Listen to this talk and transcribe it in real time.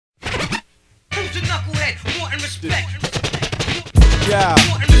Who's a knucklehead? More and respect. Yeah.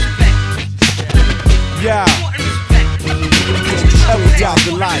 More and respect. Yeah. More and respect. Every doubt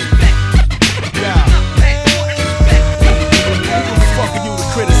the life. Yeah. Who the fuck are you to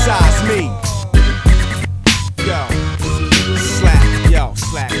criticize me?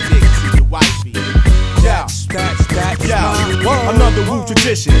 Slack dick to your wifey. Another Wu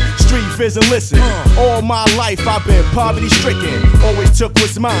tradition, street vision, listen. All my life I've been poverty stricken. Always took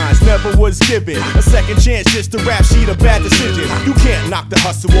what's mine, never was given a second chance just to rap sheet a bad decision. You can't knock the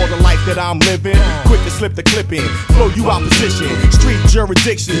hustle or the life that I'm living. Quick to slip the clip in, blow you out position. Street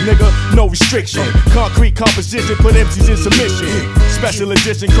jurisdiction, nigga, no restriction. Concrete composition, put MCs in submission. Special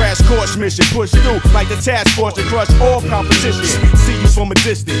edition, crash course mission. Push through like the task force to crush all competition. See you from a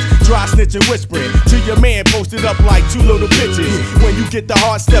distance, dry snitching, whispering to your man posted up like two little bitches. When you get the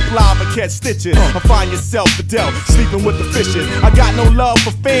hard step live and catch stitches, I find yourself Fidel, sleeping with the fishes. I got no love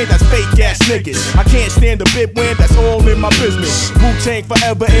for fans, that's fake ass niggas. I can't stand a bit when that's all in my business. Wu-tang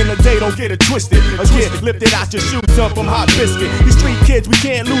forever in a day, don't get it twisted. A kid lifted out your shoes, up from hot biscuit. These street kids, we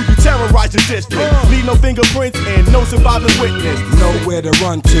can't lose, you terrorize your district. Leave no fingerprints and no surviving witness. Nowhere to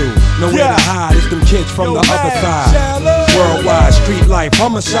run to, nowhere to hide. It's them kids from the other side. Worldwide, street life,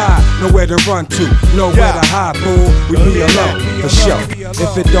 homicide. Nowhere to run to, nowhere to hide, fool. We be alone, for sure.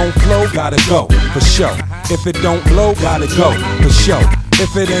 If it don't flow, gotta go, for sure. If it don't blow, gotta go, for sure.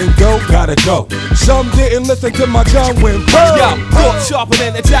 If it ain't go, gotta go. Some didn't listen to my gun when yo, thought sharper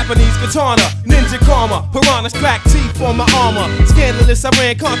than a Japanese katana. Ninja karma, piranhas crack teeth on my armor. Scandalous, I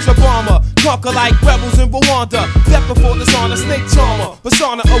ran contra bomber. Conquer like rebels in Rwanda. Death before dishonor, snake charmer.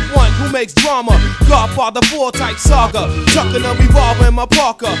 Persona of one who makes drama. Godfather 4 type saga. Chucking a revolver in my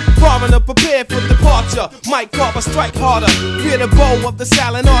Parker. Foreigner prepared for departure. Mike Carver strike harder. Fear the bow of the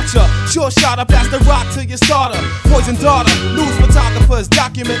silent archer. Sure shot up past the rock to your starter. Poison daughter, news photographers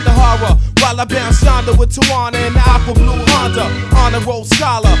document the horror. While I bounce yonder with Tawana and the aqua blue Honda. Honor roll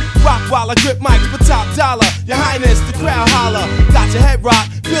scholar. Rock while I grip mics for top dollar. Your Highness, the crowd holler. Got your head rock,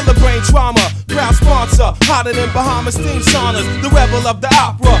 feel the brain trauma. Crowd sponsor, hotter than Bahamas steam saunas. The rebel of the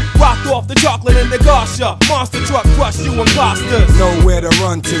opera, rocked off the chocolate in the Garsha. Monster truck crush you imposters. Nowhere to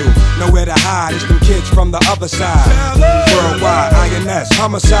run to, nowhere to hide. It's them kids from the other side. Worldwide, INS,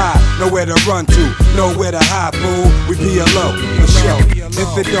 homicide. Nowhere to run to, nowhere to hide, fool. We be alone, for sure.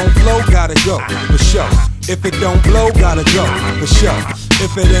 If it don't flow, gotta go, for sure. If it don't blow, gotta go, for sure.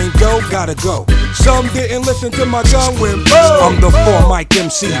 If it ain't go, gotta go. Some didn't listen to my gun when I'm the 4 mic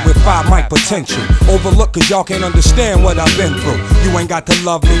MC with 5 mic potential. Overlooked cause y'all can't understand what I've been through. You ain't got to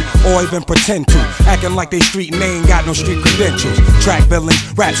love me or even pretend to. Acting like they street and they ain't got no street credentials. Track villains,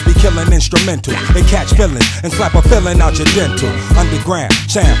 raps be killing instrumental. They catch feelings and slap a feeling out your dental. Underground,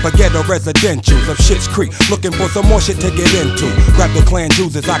 Sam, forget the residentials of Shit's Creek. Looking for some more shit to get into. Grab the clan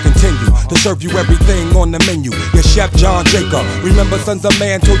Jews as I continue to serve you everything on the menu. Your chef John Jacob. Remember Sons of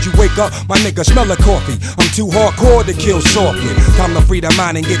Man told you wake up, my nigga smell of coffee. I'm too hardcore to kill softly. Time to free the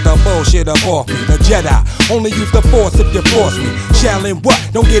mind and get the bullshit up off me. The Jedi, only use the force if you force me. Shaolin what?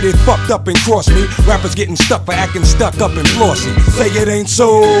 Don't get it fucked up and cross me. Rappers getting stuck for acting stuck up and flossy. Say it ain't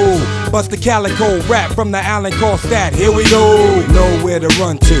so. Bust the calico rap from the Allen call stat. Here we go. Nowhere to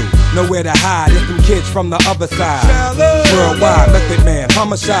run to, nowhere to hide. It's them kids from the other side. Worldwide, Method Man,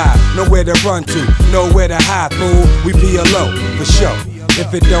 homicide. Nowhere to run to, nowhere to hide, fool. We be alone, for sure.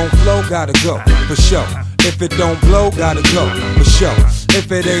 If it don't flow, gotta go, for sure. If it don't blow, gotta go, for sure.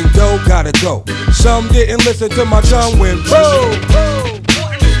 If it ain't go, gotta go. Some didn't listen to my tongue when